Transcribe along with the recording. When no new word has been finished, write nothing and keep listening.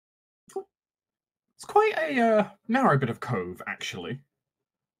It's quite a narrow bit of cove, actually.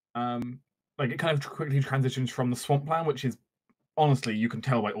 Um, like it kind of quickly transitions from the swampland, which is honestly you can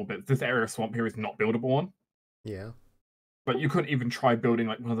tell by all bits. This area of swamp here is not buildable on, Yeah. but you couldn't even try building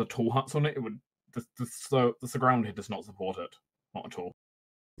like one of the tall huts on it. It would the ground here does not support it, not at all.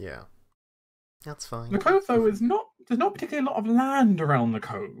 Yeah. That's fine. The cove though is not there's not particularly a lot of land around the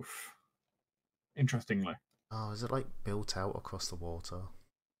cove. Interestingly, Oh, is it like built out across the water?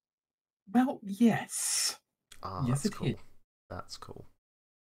 well, yes, Ah, yes that's it is. cool. That's cool.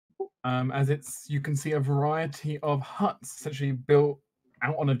 As it's you can see a variety of huts essentially built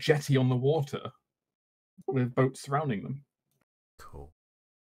out on a jetty on the water with boats surrounding them. Cool.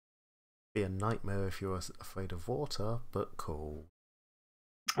 Be a nightmare if you're afraid of water, but cool.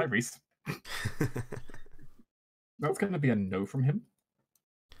 Hi, Reese. That's going to be a no from him.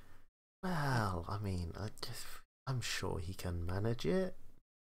 Well, I mean, I'm sure he can manage it.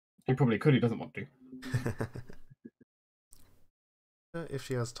 He probably could. He doesn't want to. If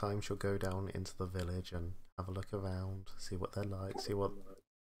she has time, she'll go down into the village and have a look around, see what they're like, see what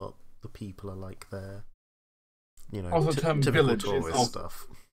the people are like there. You know, Also, the term typical village tourist is also, stuff.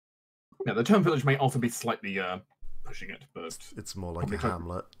 yeah, the term village may also be slightly pushing it, but It's more like a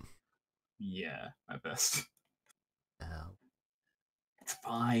hamlet. Yeah, at best. Oh. It's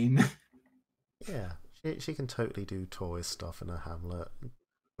fine. Yeah, she can totally do tourist stuff in a hamlet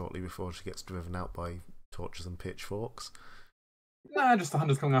shortly before she gets driven out by torches and pitchforks. Nah, just the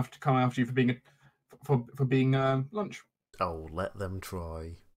hunters come after you for being for being lunch. Oh, let them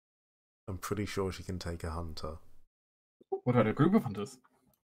try. I'm pretty sure she can take a hunter. What about a group of hunters?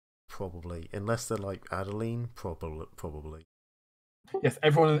 Probably, unless they're like Adeline. Probably. Yes,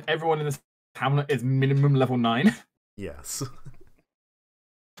 everyone in this hamlet is minimum level 9. Yes.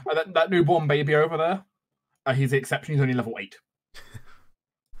 That newborn baby over there, he's the exception. He's only level 8.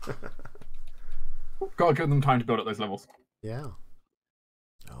 Gotta give them time to build up those levels. Yeah.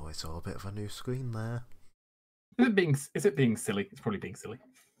 Oh, I saw a bit of a new screen there. Is it being silly? It's probably being silly.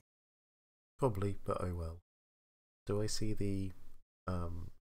 Probably, but oh well. Do I see the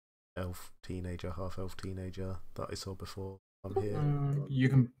elf teenager, half elf teenager that I saw before? I'm here. You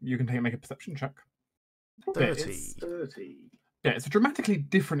can make a perception check. 30. Yeah, it's a dramatically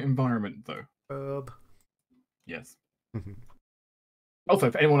different environment though. Herb. Yes. Also,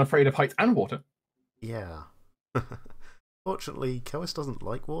 if anyone afraid of heights and water. Yeah. Fortunately, Kelis doesn't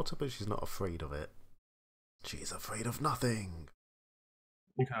like water, but she's not afraid of it. She's afraid of nothing.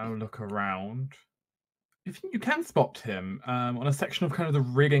 You can look around. You can spot him on a section of kind of the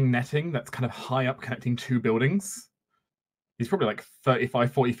rigging netting that's kind of high up connecting two buildings. He's probably like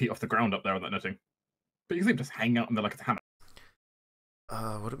 35, 40 feet off the ground up there on that netting. But you can see him just hang out in there like it's a hammock.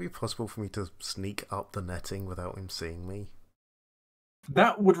 Would it be possible for me to sneak up the netting without him seeing me?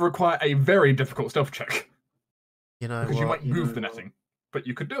 That would require a very difficult stealth check. You know because what? you might move the netting. But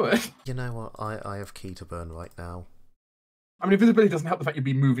you could do it. You know what? I have key to burn right now. I mean, invisibility doesn't help the fact you'd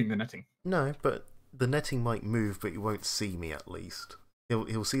be moving the netting. No, but the netting might move, but he won't see me at least.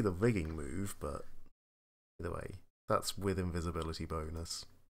 He'll see the rigging move, but either way, that's with invisibility bonus.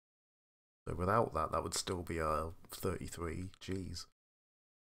 So without that, that would still be a 33. Jeez.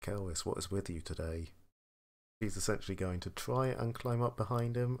 Kelis, what is with you today? She's essentially going to try and climb up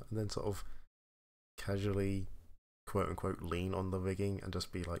behind him and then sort of casually, quote unquote, lean on the rigging and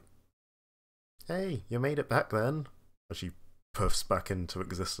just be like, "Hey, you made it back then." As she puffs back into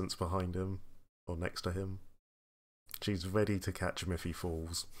existence behind him, or next to him. She's ready to catch him if he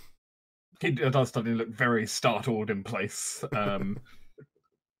falls. He does suddenly look very startled in place.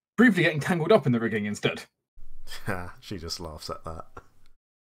 Briefly getting tangled up in the rigging instead. She just laughs at that.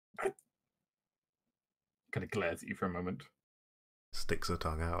 Kind of glares at you for a moment. Sticks her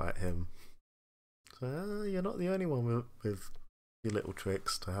tongue out at him. So, you're not the only one with your little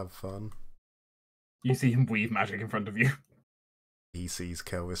tricks to have fun. You see him weave magic in front of you. He sees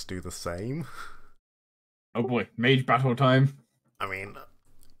Kelis do the same. Oh boy, mage battle time. I mean,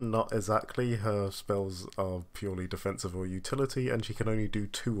 not exactly. Her spells are purely defensive or utility, and she can only do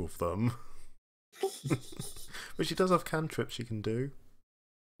 2 of them. But she does have cantrips she can do.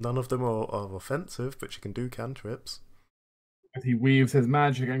 None of them are offensive, but she can do cantrips. As he weaves his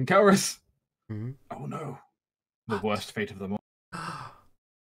magic and Kelis. Mm-hmm. Oh no. The worst fate of them all.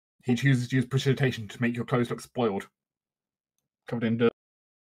 He chooses to use precipitation to make your clothes look spoiled. Covered in dirt.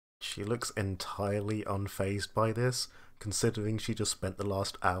 She looks entirely unfazed by this, considering she just spent the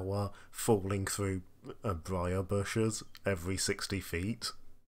last hour falling through briar bushes every 60 feet.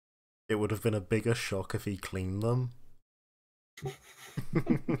 It would have been a bigger shock if he cleaned them.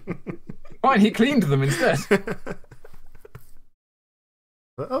 Fine, he cleaned them instead.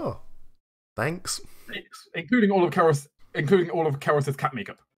 But oh, Thanks. Including all of Karos's cat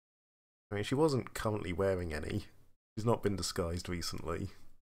makeup. I mean, she wasn't currently wearing any. She's not been disguised recently.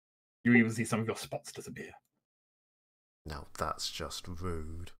 You even see some of your spots disappear. Now that's just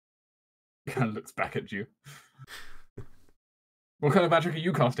rude. He kind of looks back at you. What kind of magic are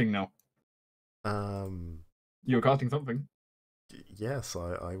you casting now? You're casting something. Yes,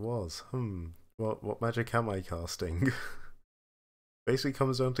 I was. What magic am I casting? Basically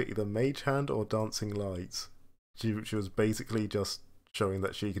comes down to either Mage Hand or Dancing Lights. She was basically just showing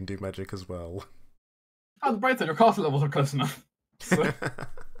that she can do magic as well. Oh, the bright side, your caster levels are close enough. So.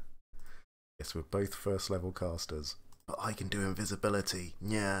 Yes, we're both first level casters. But I can do invisibility,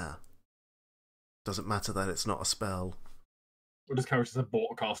 yeah. Doesn't matter that it's not a spell. Or does Karos just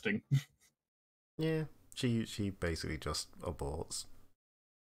abort casting? Yeah, she basically just aborts.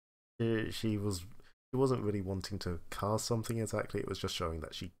 She wasn't really wanting to cast something exactly, it was just showing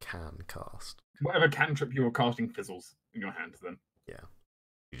that she can cast. Whatever cantrip you were casting fizzles in your hand then. Yeah.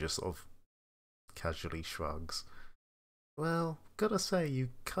 She just sort of casually shrugs. Well, gotta say, you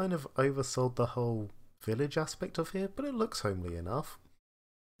kind of oversold the whole village aspect of here, but it looks homely enough.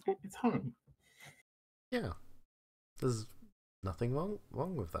 It's home. Yeah. There's nothing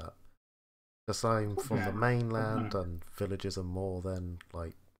wrong with that. Aside from the mainland, and villages are more than,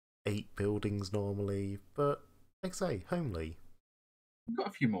 like, 8 buildings normally, but, like I say, homely. We've got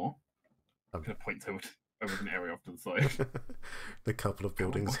a few more. I'm going to point over an area off to the side. The couple of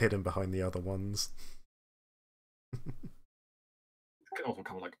buildings hidden behind the other ones. It can also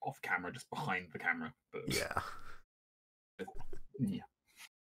come like off camera, just behind the camera. But yeah. Yeah.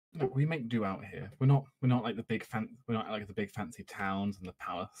 Look, we make do out here. We're not like the big fancy towns and the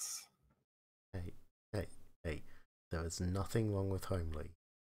palace. Hey. There is nothing wrong with homely.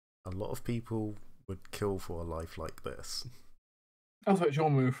 A lot of people would kill for a life like this. Also, it's your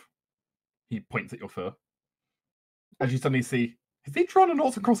move. He points at your fur. As you suddenly see, has he drawn a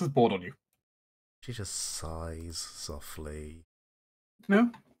noughts and crosses board on you? She just sighs softly.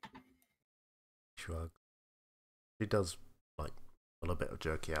 No? Shrugs. She does, like, pull a bit of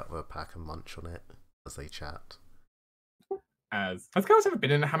jerky out of her pack and munch on it as they chat. Has Karos ever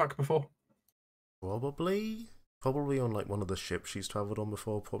been in a hammock before? Probably on, like, one of the ships she's travelled on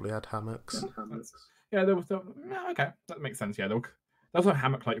before, probably had hammocks. Yeah, there was. Okay, that makes sense. Yeah, there was a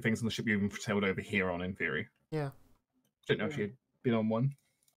hammock-like things on the ship you even sailed over here on, in theory. Yeah. Didn't know if she had been on one.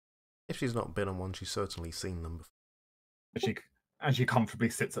 If she's not been on one, she's certainly seen them before. And she comfortably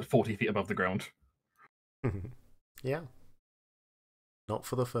sits at 40 feet above the ground. Yeah. Not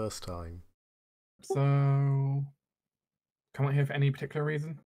for the first time. So, come out here for any particular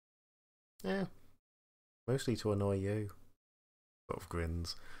reason? Yeah. Mostly to annoy you. Sort of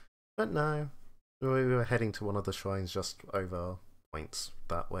grins. But no. We were heading to one of the shrines just over points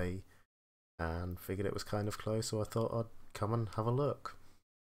that way. And figured it was kind of close, so I thought I'd come and have a look.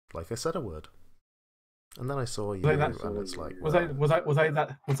 Like I said I would. And then I saw you, and it's like... Was I like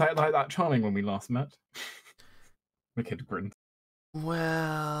that charming when we last met? The kid grinned.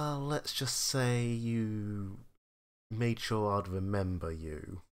 Well, let's just say you made sure I'd remember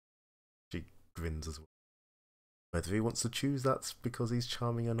you. She grins as well. Whether he wants to choose that's because he's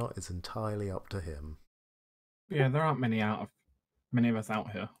charming or not is entirely up to him. Yeah, there aren't many of us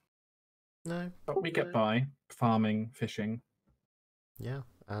out here. No. But we get by, farming, fishing. Yeah,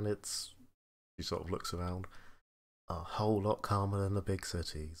 and it's... She sort of looks around. A whole lot calmer than the big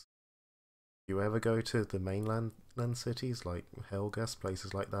cities. You ever go to the mainland cities, like Helgas,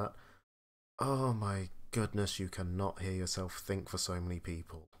 places like that? Oh my goodness, you cannot hear yourself think for so many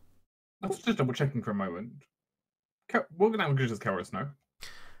people. Let's just double checking for a moment. What language does Karos know?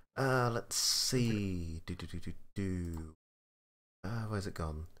 Let's see. Where's it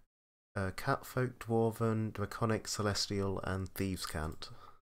gone? Catfolk, Dwarven, Draconic, Celestial, and Thieves' Cant.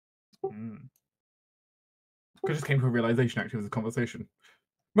 I just came to a realization actually with the conversation.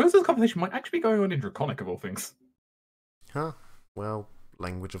 Most of this conversation might actually be going on in Draconic of all things. Huh? Well,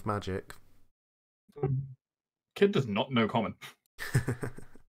 language of magic. Kid does not know Common.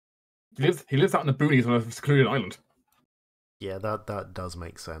 He lives out in the boonies on a secluded island. Yeah, that does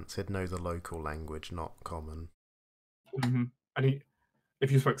make sense. He'd know the local language, not Common. Mm-hmm. And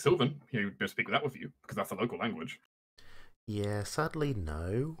if you spoke Sylvan, he would speak that with you, because that's the local language. Yeah, sadly,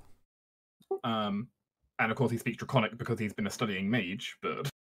 no. And of course he speaks Draconic because he's been a studying mage, but...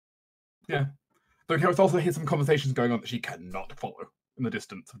 Yeah. Though Karos also hears some conversations going on that she cannot follow in the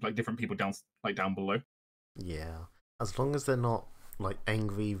distance, like different people down below. Yeah. As long as they're not, like,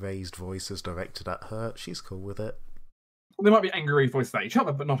 angry, raised voices directed at her, she's cool with it. There might be angry voices at each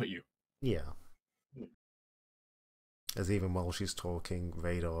other, but not at you. Yeah. As even while she's talking,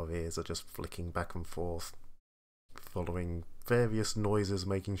 radar ears are just flicking back and forth, following various noises,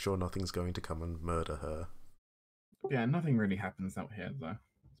 making sure nothing's going to come and murder her. Yeah, nothing really happens out here, though.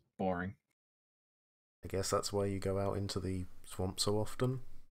 It's boring. I guess that's why you go out into the swamp so often.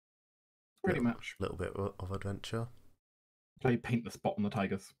 Pretty much. Little bit of adventure. They paint the spot on the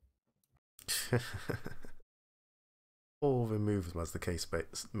tigers. Or remove them, as the case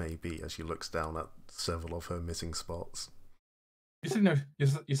may be, as she looks down at several of her missing spots. You suddenly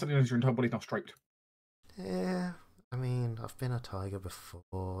notice your entire body's not striped. Yeah, I mean, I've been a tiger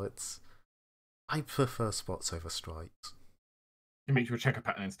before. I prefer spots over stripes. You make you a checker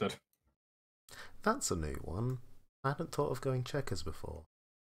pattern instead. That's a new one. I hadn't thought of going checkers before.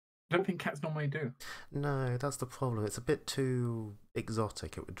 I don't think cats normally do. No, that's the problem. It's a bit too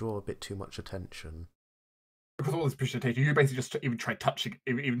exotic. It would draw a bit too much attention. Because all this precipitation, you basically just even try touching,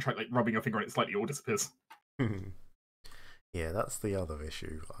 even try like rubbing your finger on it slightly, it all disappears. Yeah, that's the other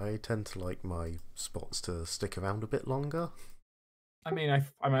issue. I tend to like my spots to stick around a bit longer. I mean, I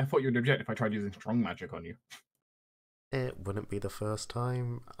thought you would object if I tried using strong magic on you. It wouldn't be the first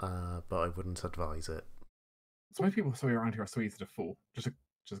time, but I wouldn't advise it. So most people around here are so easy to fool. Just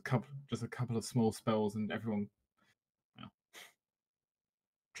a couple of small spells, and everyone. Well,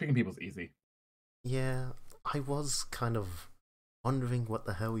 tricking people's easy. Yeah, I was kind of wondering what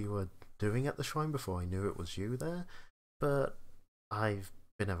the hell you were doing at the shrine before I knew it was you there, but I've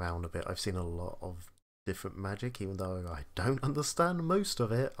been around a bit. I've seen a lot of different magic, even though I don't understand most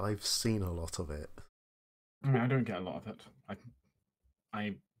of it. I've seen a lot of it. I mean, I don't get a lot of it.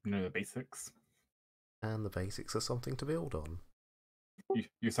 I know the basics. And the basics are something to build on.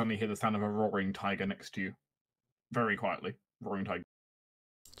 You suddenly hear the sound of a roaring tiger next to you. Very quietly. Roaring tiger.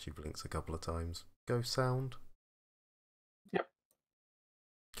 She blinks a couple of times. Ghost sound? Yep.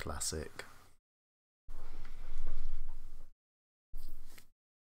 Classic.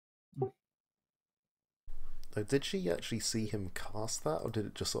 Though, did she actually see him cast that, or did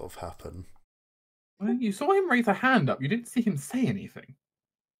it just sort of happen? Well, you saw him raise a hand up. You didn't see him say anything.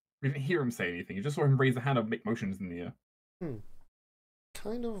 You didn't hear him say anything. You just saw him raise a hand up and make motions in the air.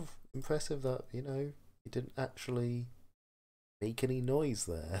 Kind of impressive that, he didn't actually make any noise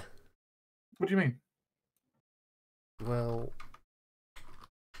there. What do you mean? Well,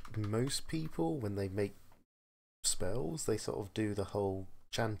 most people, when they make spells, they sort of do the whole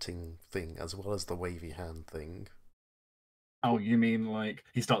chanting thing as well as the wavy hand thing. Oh, you mean like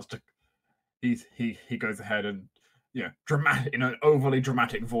he starts to he goes ahead and dramatic in an overly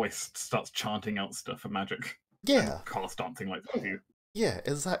dramatic voice starts chanting out stuff for magic. Yeah. And cast dancing like that with you. Yeah,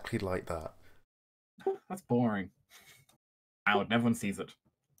 exactly like that. That's boring. Out, everyone sees it.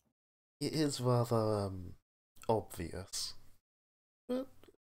 It is rather obvious. But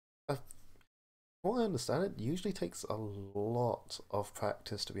what I understand, it usually takes a lot of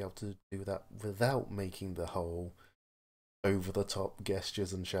practice to be able to do that without making the whole over-the-top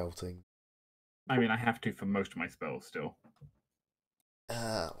gestures and shouting. I mean, I have to for most of my spells still.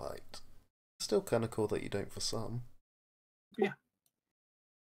 Right. Still kind of cool that you don't for some. Yeah.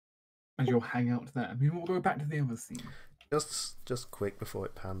 And you'll hang out there. I mean, we'll go back to the other scene. Just quick before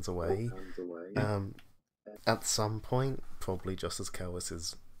it pans away. At some point, probably just as Kellis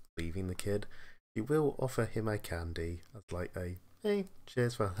is leaving the kid, you will offer him a candy as like a, hey,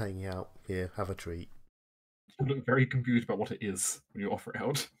 cheers for hanging out here, have a treat. You look very confused about what it is when you offer it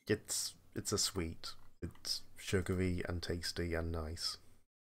out. It's a sweet. It's sugary and tasty and nice.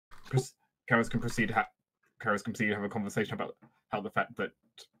 Karis can proceed to have a conversation about how the fact that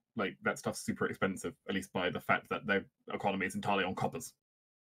that stuff's super expensive, at least by the fact that their economy is entirely on coppers.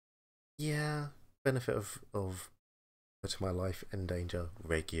 Yeah, benefit of putting my life in danger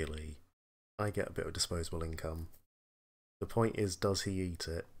regularly. I get a bit of disposable income. The point is, does he eat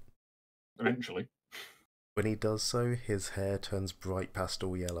it? Eventually. When he does so, his hair turns bright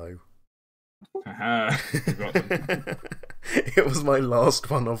pastel yellow. Haha. It was my last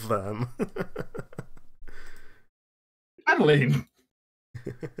one of them. Adeline!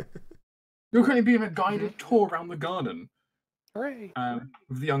 You're going to be on a guided tour around the garden. Hooray!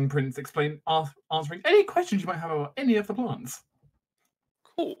 With the young prince answering any questions you might have about any of the plants.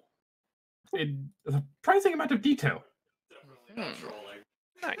 Cool. In a surprising amount of detail.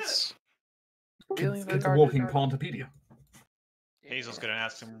 Nice. It's a walking plantopedia. Hazel's gonna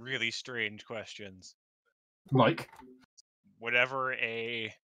ask some really strange questions. Like? Whatever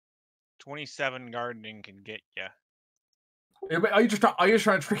a 27 gardening can get you. Are you just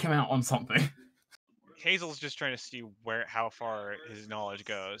trying to trick him out on something? Hazel's just trying to see how far his knowledge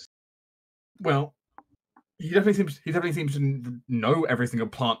goes. Well, he definitely seems to know every single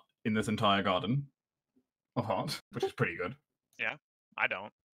plant in this entire garden. of heart, which is pretty good. Yeah, I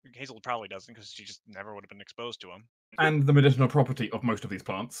don't. Hazel probably doesn't because she just never would have been exposed to them. And the medicinal property of most of these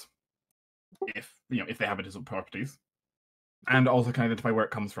plants, if they have medicinal properties, and also can identify where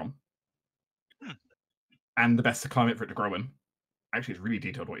it comes from, and the best climate for it to grow in. Actually, it's really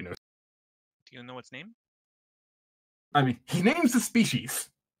detailed what you know. Do you know its name? I mean, he names the species.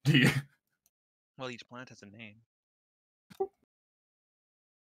 Do you? Well, each plant has a name.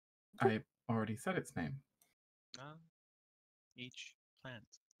 I already said its name. Each plant,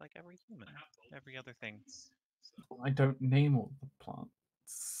 like every human, every other thing. I don't name all the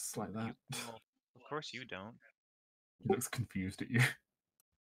plants like that. Well, of course you don't. He looks confused at you.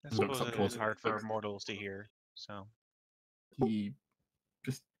 I Looks suppose up it towards is it. hard for mortals to hear. So He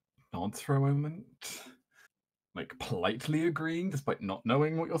just nods for a moment, like politely agreeing despite not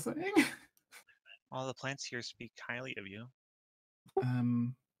knowing what you're saying. all the plants here speak highly of you.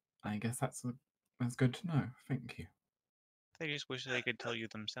 I guess that's good to know. Thank you. They just wish they could tell you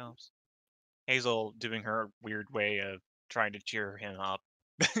themselves. Hazel doing her weird way of trying to cheer him up.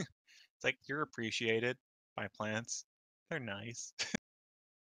 It's like, you're appreciated by plants. They're nice.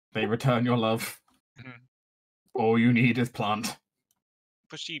 They return your love. All you need is plant.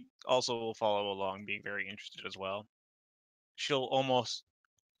 But she also will follow along, being very interested as well.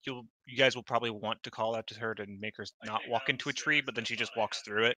 You guys will probably want to call out to her to make her not walk into a tree, but then she just walks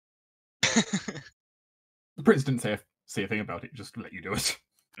through it. The prince didn't say a thing about it. Just let you do it.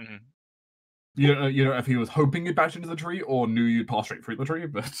 Mm-hmm. You don't know if he was hoping you'd bash into the tree or knew you'd pass straight through the tree,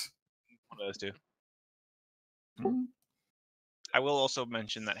 but One of those two. I will also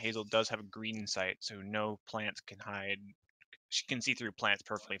mention that Hazel does have a green sight, so no plants can hide. She can see through plants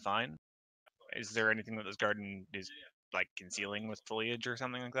perfectly fine. Is there anything that this garden is like concealing with foliage or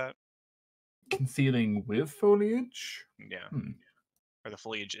something like that? concealing with foliage. Yeah. Or the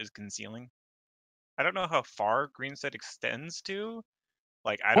foliage is concealing. I don't know how far green sight extends to.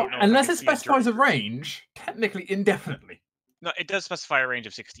 Like, I don't know if I Unless can it see a specifies a range, technically indefinitely. No, it does specify a range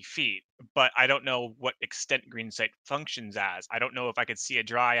of 60 feet, but I don't know what extent green sight functions as. I don't know if I could see a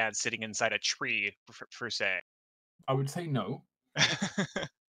dryad sitting inside a tree, per se. I would say no.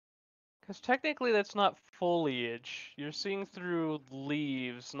 Because technically that's not foliage. You're seeing through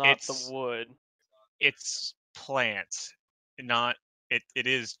leaves, not the It's wood. it's plant, not it. It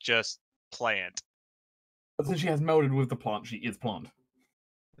is just plant. But since she has melded with the plant, she is plant.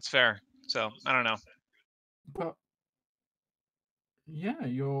 It's fair. So I don't know. But yeah,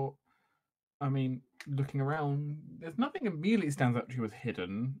 I mean, looking around, there's nothing immediately stands out to you as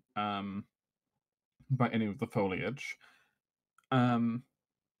hidden by any of the foliage. The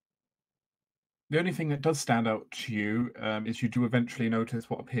only thing that does stand out to you is you do eventually notice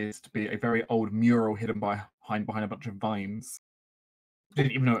what appears to be a very old mural hidden behind a bunch of vines.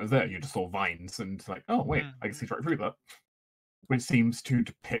 Didn't even know it was there. You just saw vines and it's like, oh wait, I can see right through that. Which seems to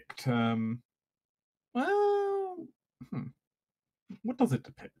depict, well, what does it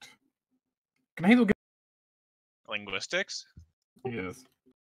depict? Can Hazel get? Linguistics? Yes.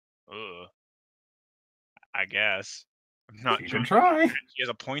 Ugh. I guess. I'm not You sure. can try. She has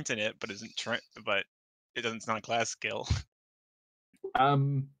a point in it, but but it doesn't. It's not a class skill.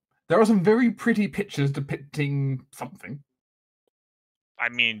 There are some very pretty pictures depicting something. I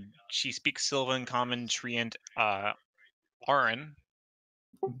mean, she speaks Sylvan, Common, Treant, Aran.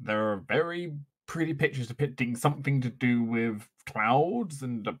 There are very pretty pictures depicting something to do with clouds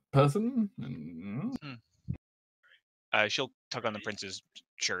and a person. And... She'll tug on the prince's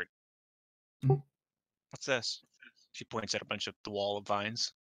shirt. What's this? She points at a bunch of the wall of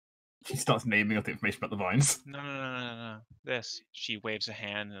vines. She starts naming off the information about the vines. No. This. She waves a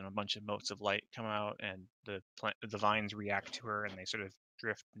hand, and a bunch of motes of light come out, and the vines react to her, and they sort of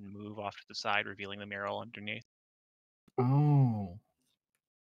drift and move off to the side, revealing the mural underneath. Oh.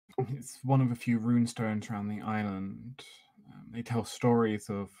 It's one of a few runestones around the island. They tell stories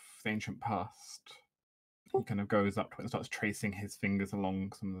of the ancient past. He kind of goes up to it and starts tracing his fingers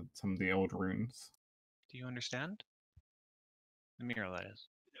along some of the old runes. Do you understand? The mural, that is.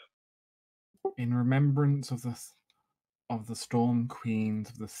 In remembrance of the storm queens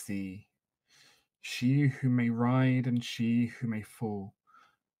of the sea, she who may ride and she who may fall,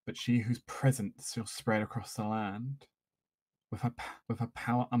 but she whose presence shall spread across the land, with her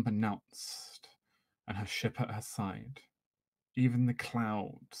power unbeknownst, and her ship at her side. Even the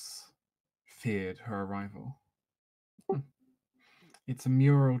clouds feared her arrival. It's a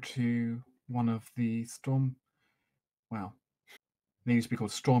mural to one of the storm. Well, they used to be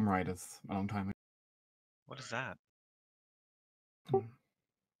called storm riders a long time ago. What is that?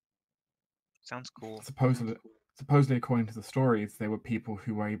 Sounds cool. Supposedly, according to the stories, they were people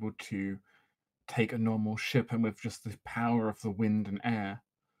who were able to take a normal ship and with just the power of the wind and air,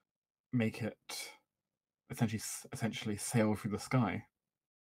 make it essentially sail through the sky.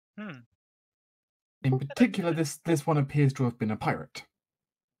 Hmm. In particular, this one appears to have been a pirate.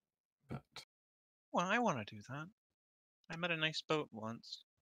 But Well, I want to do that. I met a nice boat once.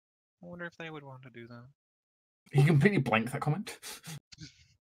 I wonder if they would want to do that. he completely blanked that comment.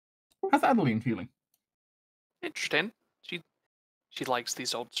 How's Adeline feeling? Interesting. She likes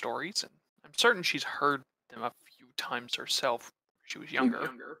these old stories, and I'm certain she's heard them a few times herself when she was younger.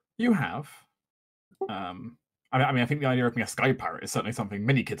 You have. I mean, I think the idea of being a sky pirate is certainly something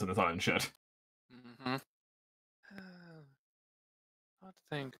many kids on this island should. Mm-hmm. I'd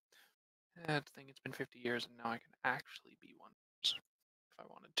think. It's been 50 years, and now I can actually be one if I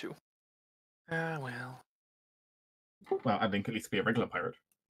wanted to. Well. Well, Adeline could at least be a regular pirate.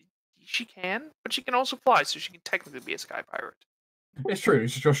 She can, but she can also fly, so she can technically be a sky pirate. It's true,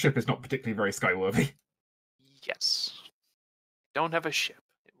 it's just your ship is not particularly very skyworthy. Yes. Don't have a ship.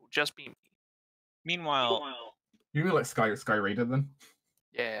 It will just be me. Meanwhile, You mean like Sky Raider then?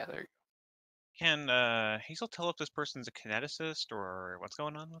 Yeah, there you go. can Hazel tell if this person's a kineticist or what's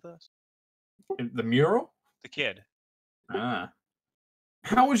going on with this? The mural? The kid. Ah.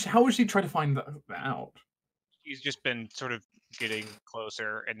 How would she try to find that out? She's just been sort of getting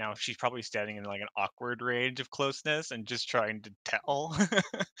closer, and now she's probably standing in like an awkward range of closeness and just trying to tell.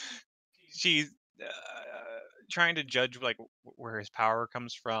 She's trying to judge like where his power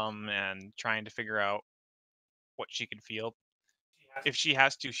comes from and trying to figure out what she can feel. If she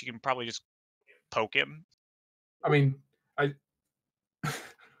has to, she can probably just poke him. I mean, I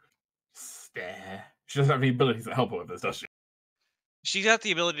stare. She doesn't have any abilities that help her with this, does she? She's got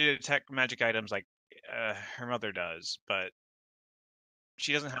the ability to detect magic items like her mother does, but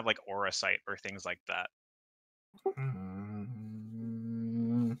she doesn't have like aura sight or things like that.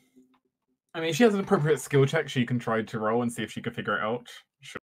 I mean, if she has an appropriate skill check, she can try to roll and see if she can figure it out.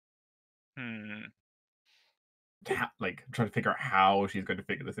 Sure. Like, try to figure out how she's going to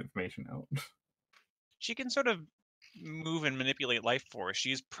figure this information out. She can sort of move and manipulate life force.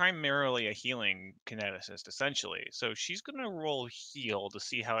 She's primarily a healing kineticist, essentially. So she's going to roll heal to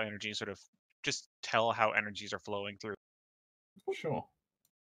see how energy sort of just tell how energies are flowing through. Sure.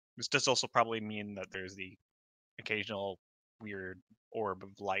 This does also probably mean that there's the occasional weird orb of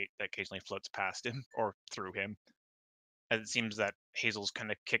light that occasionally floats past him or through him. As it seems that Hazel's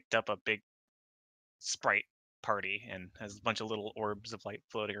kind of kicked up a big sprite party and has a bunch of little orbs of light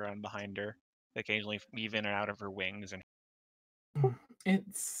floating around behind her that occasionally weave in and out of her wings. And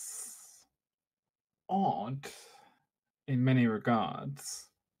it's odd in many regards,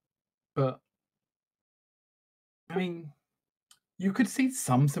 but I mean, you could see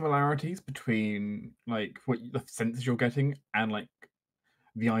some similarities between like what the senses you're getting and like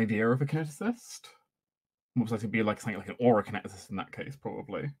the idea of a kineticist. Most likely be like something like an aura kineticist in that case,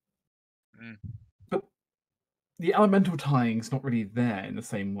 probably. But the elemental tying's not really there in the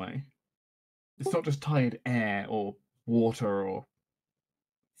same way. It's not just tied air or water or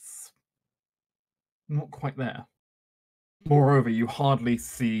it's not quite there. Moreover, you hardly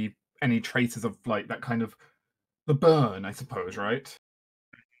see any traces of like that kind of the burn, I suppose, right?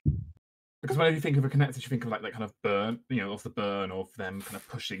 Because whenever you think of a kineticist, you think of like that kind of burn, of the burn of them kind of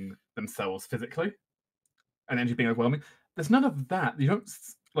pushing themselves physically and energy being overwhelming. There's none of that. You don't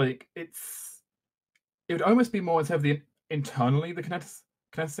like it would almost be more instead of the internally the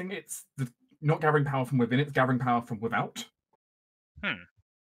kineticing, it's not gathering power from within, it's gathering power from without. To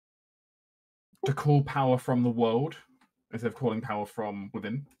call power from the world instead of calling power from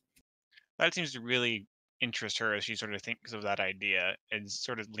within. That seems to really interest her as she sort of thinks of that idea and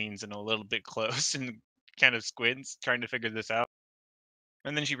sort of leans in a little bit close and kind of squints, trying to figure this out.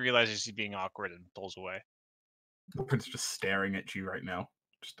 And then she realizes she's being awkward and pulls away. The prince is just staring at you right now.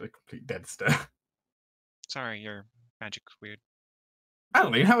 Just a complete dead stare. Sorry, your magic's weird.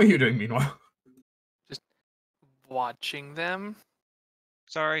 Adeline, how are you doing meanwhile? Just watching them.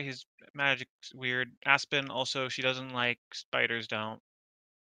 Sorry, his magic's weird. Aspen also, she doesn't like spiders don't.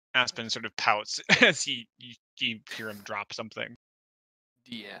 Aspen sort of pouts as you hear him drop something.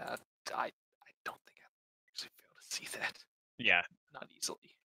 Yeah, I don't think I'll actually be able to see that. Yeah. Not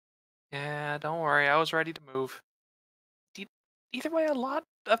easily. Yeah, don't worry. I was ready to move. Either way,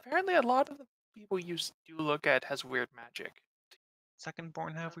 apparently a lot of the people you do look at has weird magic.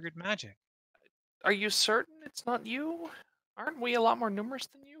 Secondborn have weird magic. Are you certain it's not you? Aren't we a lot more numerous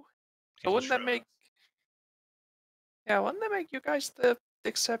than you? So wouldn't that make you guys the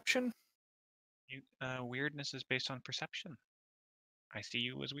exception? Weirdness is based on perception. I see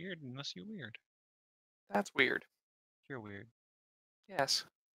you as weird unless you're weird. That's weird. You're weird. Yes.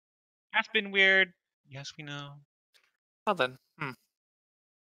 That's been weird. Yes, we know. Well then,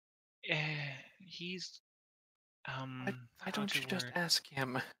 He's why how don't to you just word. ask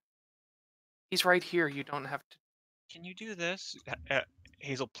him? He's right here. You don't have to. Can you do this?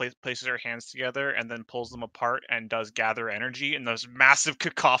 Hazel places her hands together and then pulls them apart and does gather energy, and this massive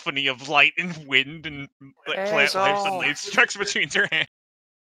cacophony of light and wind and plant life suddenly Hazel, strikes between her hands.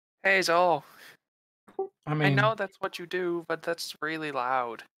 Hazel. I I mean, know that's what you do, but that's really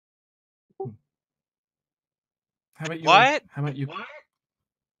loud. how about you? What? How about you? What?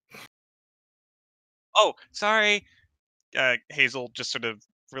 Oh, sorry. Hazel just sort of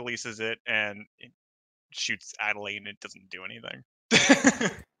releases it and it shoots Adelaide, and it doesn't do anything.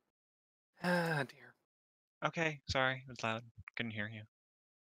 Ah, dear. Okay, sorry, it was loud. Couldn't hear you.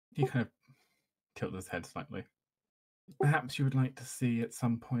 He kind of tilts his head slightly. Perhaps you would like to see at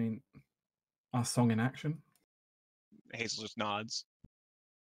some point our song in action. Hazel just nods.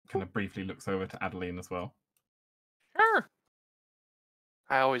 Kind of briefly looks over to Adeline as well. Sure.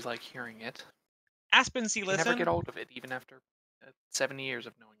 I always like hearing it. Aspen, see, You never listen. get old of it, even after 70 years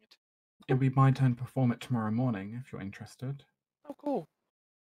of knowing it. It'll be my turn to perform it tomorrow morning if you're interested. Oh, cool.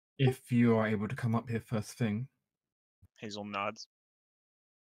 If you are able to come up here first thing. Hazel nods.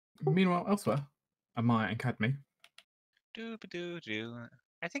 Meanwhile, elsewhere, at my academy, Do.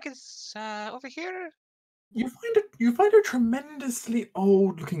 I think it's over here. you find a tremendously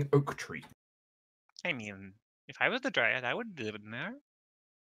old-looking oak tree. I mean, if I was the dryad, I would live in there.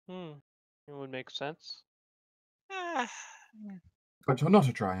 It would make sense. Ah, But you're not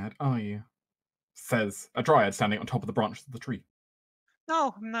a dryad, are you? Says a dryad standing on top of the branches of the tree.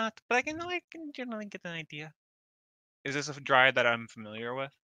 no, I'm not. But I can generally get an idea. Is this a dryad that I'm familiar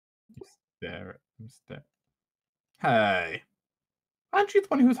with? You stare at him. Stare. Hey, aren't you the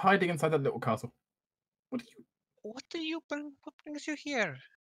one who was hiding inside that little castle? What do you? What do you bring? What brings you here?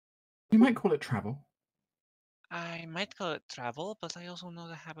 You might call it travel. I might call it travel, but I also know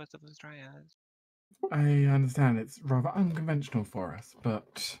the habits of the dryads. I understand it's rather unconventional for us,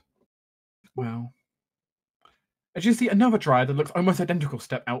 but well, as you see, another dryad that looks almost identical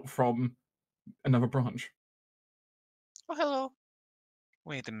step out from another branch. Oh, hello.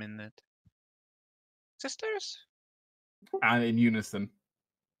 Wait a minute. Sisters? And in unison.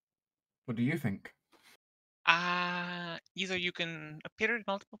 What do you think? Either you can appear in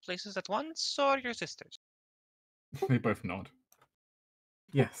multiple places at once, or you're sisters. They both nod.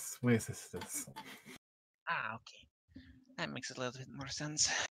 Yes, we're sisters. Okay. That makes a little bit more sense.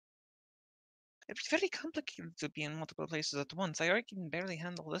 It's very complicated to be in multiple places at once. I already can barely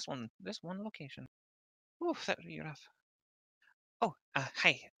handle this one location. Oof, that would be rough. Oh,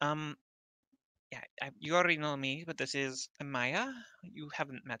 hi. Yeah, you already know me, but this is Amaya. You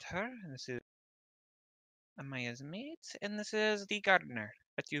haven't met her. This is Amaya's mate, and this is the gardener.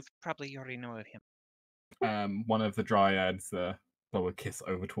 But you've probably already know of him. One of the dryads blow a kiss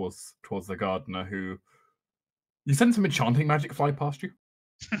over towards the gardener, who you sense some enchanting magic fly past you.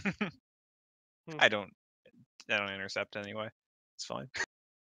 I don't intercept anyway. It's fine.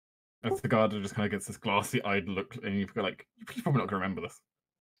 As the gardener just kind of gets this glassy-eyed look, and you've got like, you're probably not going to remember this.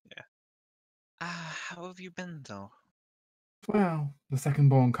 Yeah. How have you been though? Well, the second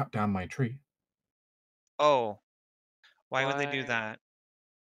born cut down my tree. Oh, why would they do that?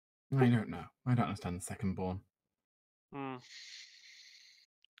 I don't know. I don't understand the second born.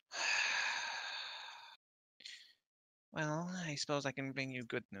 Well, I suppose I can bring you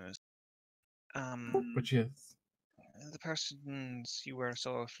good news. Which is? The persons you were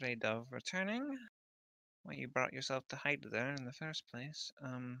so afraid of returning, why you brought yourself to hide there in the first place.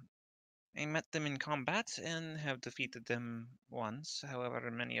 I met them in combat and have defeated them once.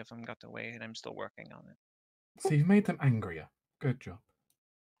 However, many of them got away, and I'm still working on it. So you've made them angrier. Good job.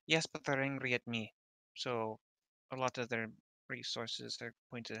 Yes, but they're angry at me, so a lot of their resources are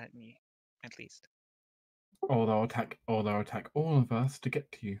pointed at me, at least. Or they'll attack all of us to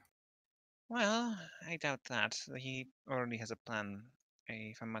get to you. Well, I doubt that. He already has a plan,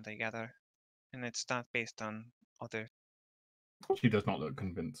 from what I gather, and it's not based on other. She does not look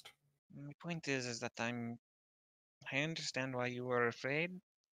convinced. My point is that I understand why you were afraid,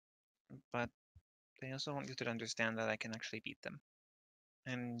 but I also want you to understand that I can actually beat them.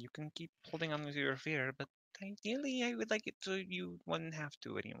 And you can keep holding on to your fear, but ideally I would like it so you wouldn't have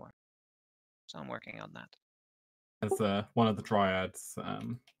to anymore. So I'm working on that. As one of the dryads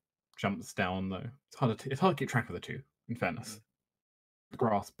jumps down, though, it's hard to keep track of the two. In fairness, the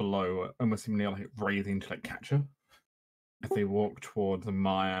grass below almost seemingly like raising to like catch her as they walk towards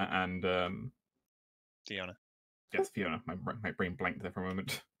Maya and Fiona. yes, Fiona. My brain blanked there for a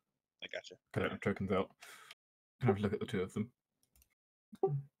moment. I gotcha. I don't have tokens out. Kind of look at the two of them.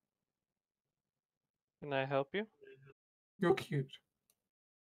 Can I help you? You're cute.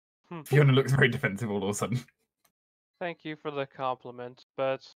 Hmm. Fiona looks very defensive all of a sudden. Thank you for the compliment,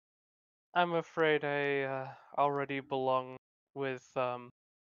 but I'm afraid I already belong with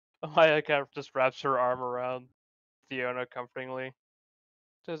Maya kind of just wraps her arm around Fiona comfortingly.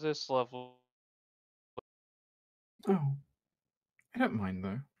 To this level. Oh, I don't mind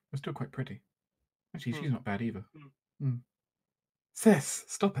though. You're still quite pretty. Actually, Hmm. she's not bad either. Hmm. Hmm. Sis,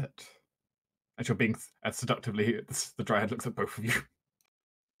 stop it. As you're being as seductively, the dryad looks at both of you.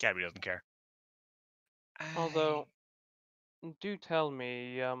 Gabby doesn't care. Although, do tell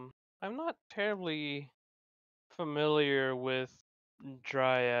me, I'm not terribly familiar with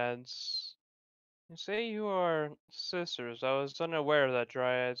dryads. You say you are sisters. I was unaware that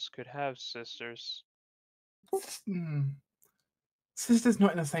dryads could have sisters. Hmm. Sister's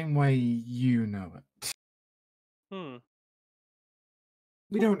not in the same way you know it. Hmm.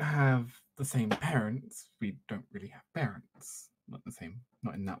 We don't have the same parents. We don't really have parents. Not the same.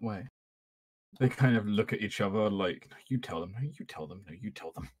 Not in that way. They kind of look at each other like, no, you tell them, no, you tell them, no, you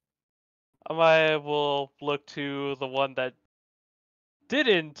tell them. I will look to the one that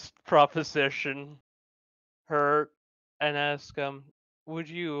didn't proposition her and ask, would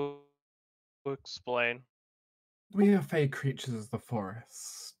you explain? We are fey creatures of the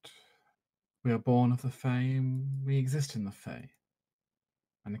forest. We are born of the Fae, and we exist in the Fae.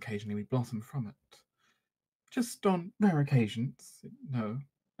 And occasionally we blossom from it. Just on rare occasions. No,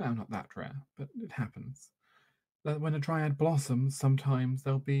 well, not that rare, but it happens. That when a dryad blossoms, sometimes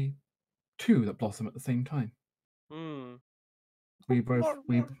there'll be two that blossom at the same time. Hmm. We both More,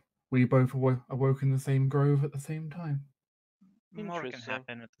 we more, we both awoke in the same grove at the same time. more can Interesting.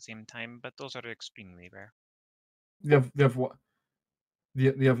 happen at the same time, but those are extremely rare. The other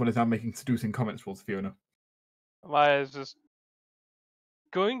one is now making seducing comments towards Fiona. Maya is just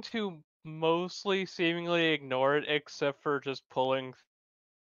going to mostly seemingly ignore it, except for just pulling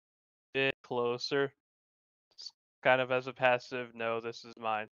it closer. Just kind of as a passive, no, this is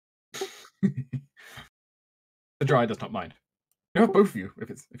mine. The dryad does not mind. You have both of you if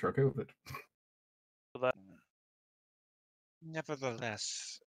you're okay with it. So that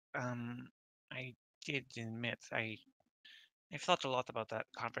Nevertheless, I did admit I've thought a lot about that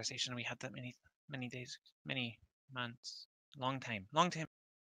conversation we had that many days, many months, long time, long time.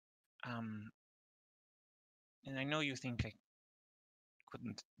 Um, and I know you think I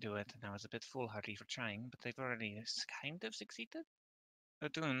couldn't do it, and I was a bit foolhardy for trying, but I've already kind of succeeded. A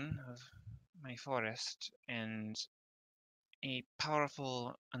dune of my forest and a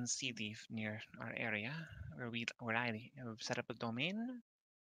powerful unsea leaf near our area, where I have set up a domain,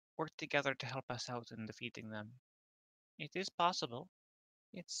 work together to help us out in defeating them. It is possible.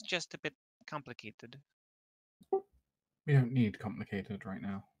 It's just a bit complicated. We don't need complicated right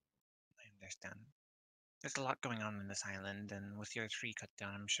now. I understand. There's a lot going on in this island, and with your tree cut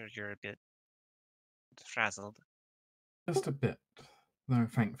down, I'm sure you're a bit frazzled. Just a bit. Though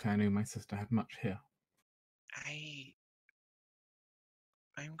thankfully I knew my sister had much here. I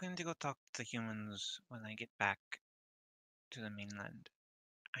I'm going to go talk to the humans when I get back to the mainland.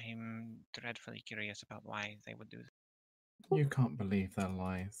 I'm dreadfully curious about why they would do this. You can't believe their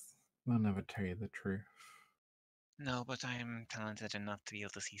lies. They'll never tell you the truth. No, but I'm talented enough to be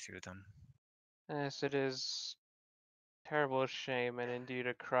able to see through them. yes, it is terrible shame and indeed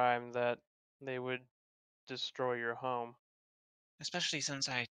a crime that they would destroy your home. Especially since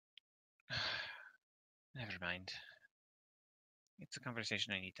I. Never mind. It's a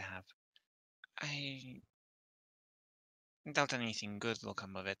conversation I need to have. I doubt anything good will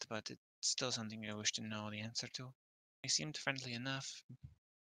come of it, but it's still something I wish to know the answer to. They seemed friendly enough.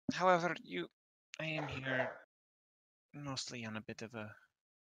 However, I am here mostly on a bit of a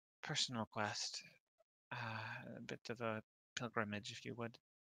personal quest, a bit of a pilgrimage, if you would.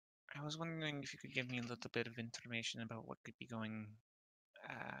 I was wondering if you could give me a little bit of information about what could be going,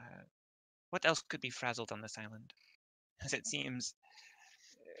 uh, what else could be frazzled on this island. As it seems,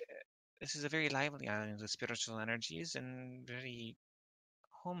 this is a very lively island with spiritual energies and very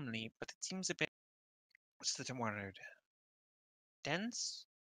homely, but it seems a bit, what's the word? Dense?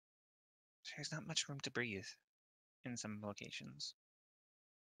 There's not much room to breathe in some locations.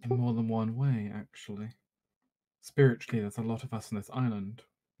 In more than one way, actually. Spiritually, there's a lot of us on this island.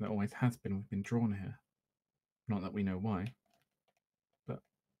 There always has been. We've been drawn here. Not that we know why. But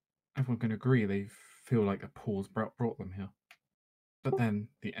everyone can agree they feel like a pause brought them here. But then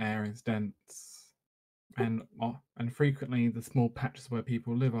the air is dense, and frequently the small patches where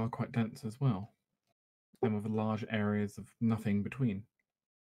people live are quite dense as well. Then with large areas of nothing between.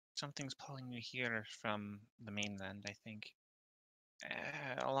 Something's pulling me here from the mainland, I think.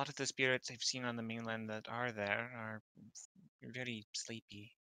 A lot of the spirits I've seen on the mainland that are there are very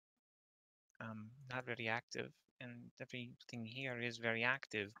sleepy, not very active, and everything here is very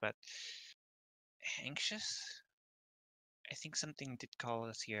active, but anxious. I think something did call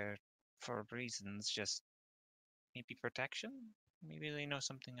us here for reasons, just maybe protection. Maybe they know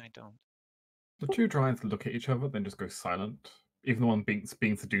something I don't. The two dryads look at each other, then just go silent. Even the one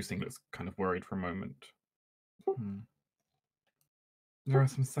being seducing looks kind of worried for a moment. There are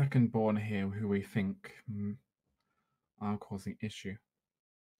some second-born here who we think are causing issue.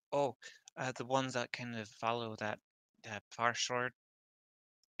 Oh, the ones that kind of follow that far short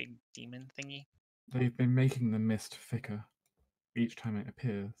big demon thingy. They've been making the mist thicker each time it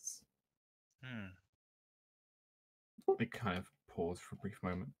appears. They kind of pause for a brief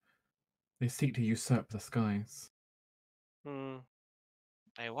moment. They seek to usurp the skies.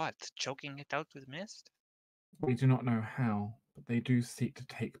 By what? Choking it out with mist? We do not know how, but they do seek to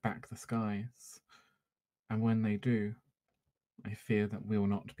take back the skies. And when they do, I fear that we will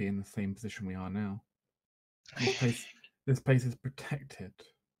not be in the same position we are now. This place is protected.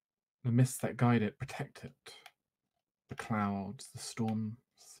 The mists that guide it protect it. The clouds, the storms,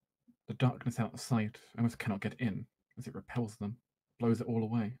 the darkness outside almost cannot get in, as it repels them, blows it all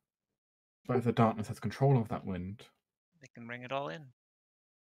away. But if the darkness has control of that wind, They can bring it all in.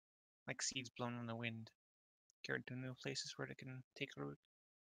 Like seeds blown in the wind. Carried to new places where they can take root.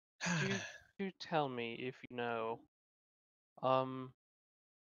 Do tell me if you know.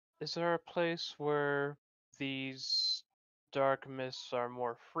 Is there a place where these dark mists are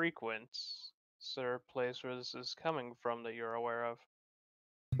more frequent? Is there a place where this is coming from that you're aware of?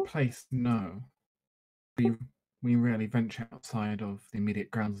 place, no. We rarely venture outside of the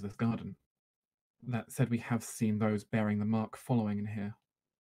immediate grounds of this garden. That said, we have seen those bearing the mark following in here.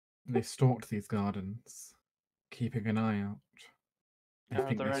 They stalked these gardens, keeping an eye out.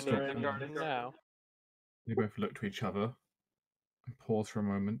 Are there any in the garden now? They both look to each other and pause for a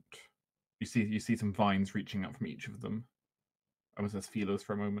moment. You see some vines reaching out from each of them, almost as feelers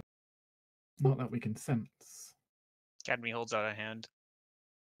for a moment. Not that we can sense. Academy holds out a hand.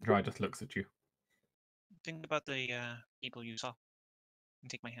 Dry just looks at you. Think about the people you saw.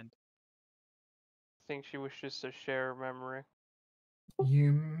 And take my hand. I think she wishes to share a memory.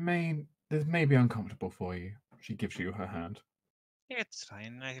 This may be uncomfortable for you. She gives you her hand. It's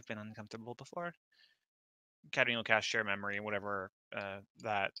fine. I've been uncomfortable before. Academy will cast share memory, whatever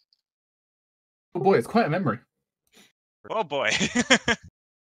that. Oh boy, it's quite a memory. Oh boy.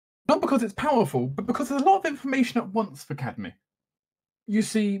 Not because it's powerful, but because there's a lot of information at once for Cadme. You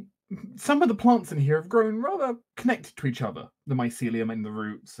see, some of the plants in here have grown rather connected to each other, the mycelium and the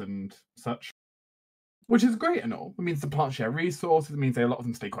roots and such, which is great and all. It means the plants share resources, it means a lot of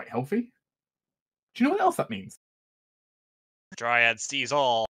them stay quite healthy. Do you know what else that means? Dryad sees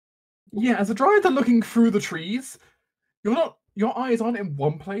all. Yeah, as the dryads are looking through the trees, your eyes aren't in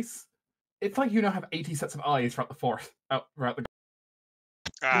one place. It's like you now have 80 sets of eyes throughout the forest, throughout the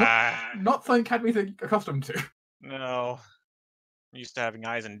not something Cadme's accustomed to. No. I'm used to having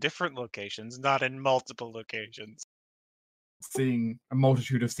eyes in different locations, not in multiple locations. Seeing a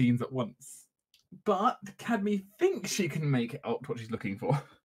multitude of scenes at once. But Cadme thinks she can make out what she's looking for.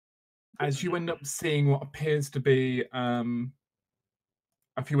 As you end up seeing what appears to be a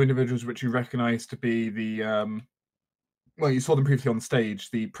few individuals which you recognise to be the well, you saw them previously on stage,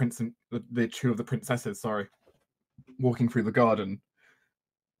 the prince and the two of the princesses, sorry, walking through the garden.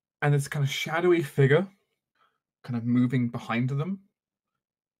 And this kind of shadowy figure kind of moving behind them.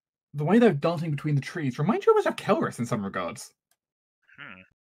 The way they're darting between the trees reminds you almost of Kelris in some regards.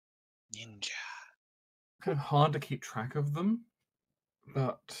 Ninja. Kind of hard to keep track of them,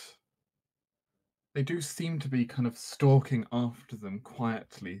 but they do seem to be kind of stalking after them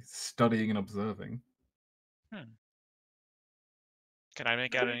quietly, studying and observing. Can I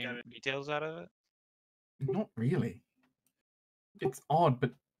make out any details out of it? Not really. It's odd,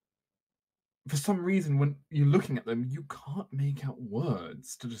 but for some reason, when you're looking at them, you can't make out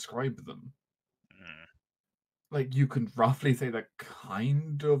words to describe them. Like, you could roughly say they're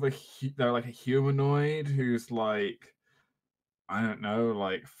kind of they're like a humanoid who's like, I don't know,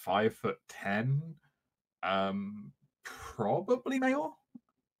 like 5'10", probably male.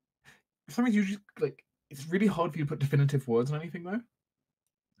 For some reason, you just like it's really hard for you to put definitive words on anything though.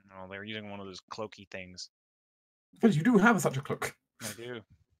 No, they're using one of those cloaky things. Because you do have such a cloak. I do.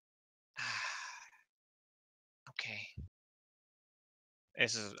 Okay.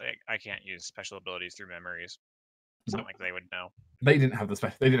 This is I can't use special abilities through memories. It's not like they would know. They didn't have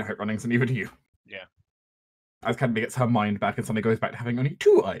they didn't have runnings, and neither do you. Yeah. As Cadme gets her mind back and suddenly goes back to having only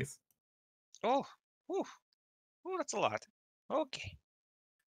 2 eyes. Oh, that's a lot. Okay.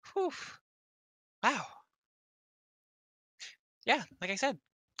 Whew. Wow. Yeah, like I said,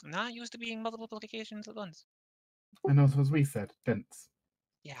 I'm not used to being multiple applications at once. And also, as we said, dense.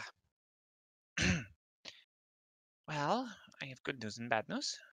 Yeah. Well, I have good news and bad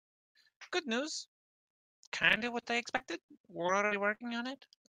news. Good news, kind of what I expected. We're already working on it.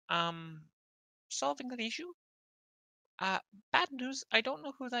 Solving that issue. Bad news, I don't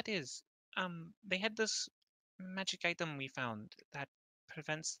know who that is. They had this magic item we found that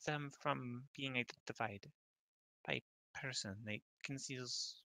prevents them from being identified by person. They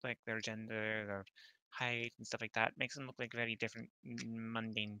conceals like their gender, their height, and stuff like that. Makes them look like very different,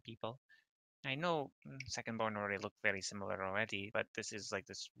 mundane people. I know Secondborn already look very similar already, but this is like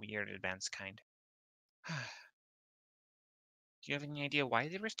this weird advanced kind. Do you have any idea why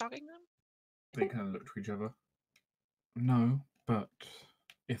they were stalking them? They kind of look to each other. No, but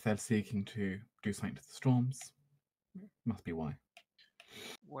if they're seeking to do something to the storms, must be why.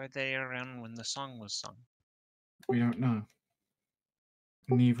 Were they around when the song was sung? We don't know.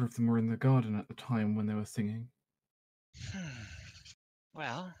 Neither of them were in the garden at the time when they were singing.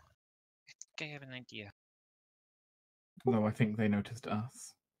 Well, I think I have an idea. Though I think they noticed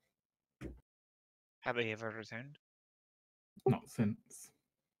us. Have they ever returned? Not since.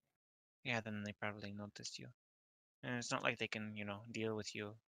 Yeah, then they probably noticed you. And it's not like they can, deal with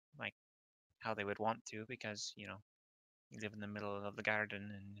you like how they would want to because, you live in the middle of the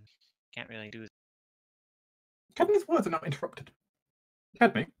garden and can't really do that. Cadmy's words are now interrupted.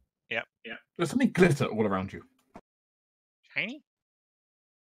 Cadmy? Yep. There's something glitter all around you. Shiny?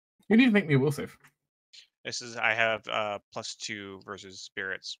 You need to make me a will save. I have +2 versus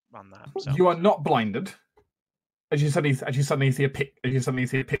spirits on that. So You are not blinded. As you suddenly see a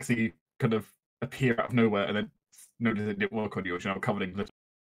pixie kind of appear out of nowhere and then notice it didn't work on you, as you're now covered in glitter.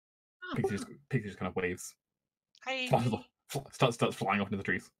 Pixie just kind of waves. hi. Starts flying off into the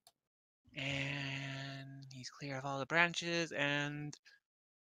trees. And he's clear of all the branches, and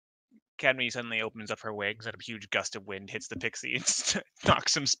Cadmy suddenly opens up her wings, and a huge gust of wind hits the pixie and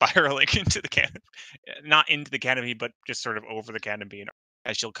knocks him spiraling into the canopy. Not into the canopy, but just sort of over the canopy, and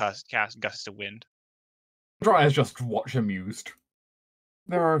as she'll cast gust of wind. Dryers just watch amused.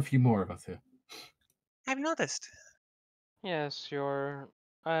 There are a few more of us here. I've noticed. Yes, your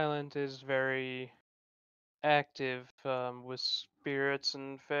island is very active with spirits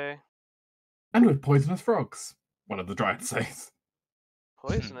and fae. And with poisonous frogs, one of the Dryads says.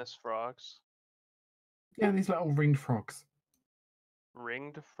 Poisonous frogs. Yeah, these little ringed frogs.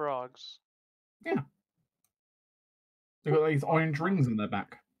 Ringed frogs. Yeah. They've got these orange rings on their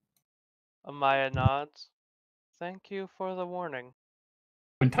back. Amaya nods. Thank you for the warning.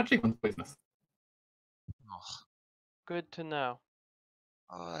 When touching one's poisonous. Oh, Good to know.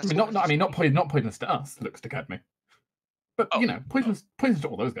 I mean, not poisonous to us, looks to Cadmy. But, poisonous to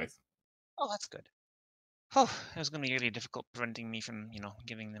all those guys. Oh, that's good. Oh, it was going to be really difficult preventing me from,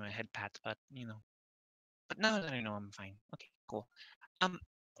 giving them a head pat, but, But now that I know, I'm fine. Okay, cool. Yeah,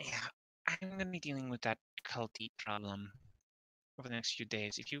 I'm going to be dealing with that culty problem over the next few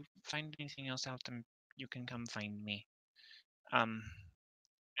days. If you find anything else out, then you can come find me. I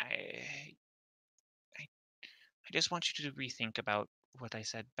just want you to rethink about what I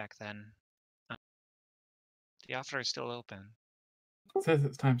said back then. The offer is still open. It says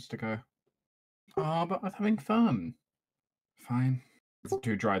it's time to go. Oh, but I was having fun. Fine. The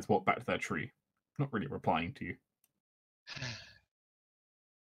two Dryads walk back to their tree, not really replying to you.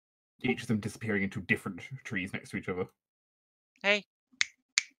 Each of them disappearing into different trees next to each other. Hey.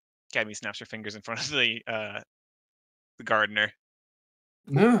 Cadmy snaps her fingers in front of the gardener.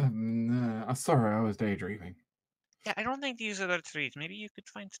 No, I'm sorry, I was daydreaming. Yeah, I don't think these are the trees. Maybe you could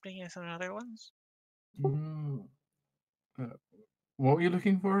find some other ones. What were you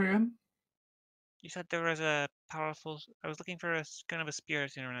looking for again? You said there was a powerful. I was looking for a kind of a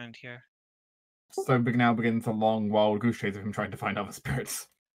spirit in around here. So now begins a long, wild goose chase of him trying to find other spirits.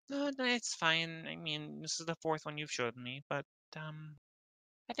 No, it's fine. I mean, this is the 4th one you've showed me, but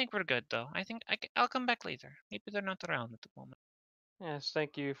I think we're good though. I think I'll come back later. Maybe they're not around at the moment. Yes,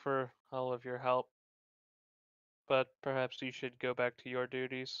 thank you for all of your help. But perhaps you should go back to your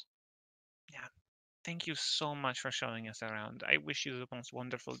duties. Yeah. Thank you so much for showing us around. I wish you the most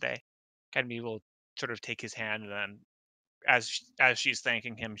wonderful day. Cadmy will sort of take his hand, and then, as she's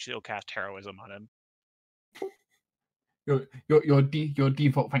thanking him, she'll cast heroism on him. Your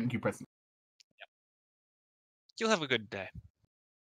default thank you present. You'll have a good day.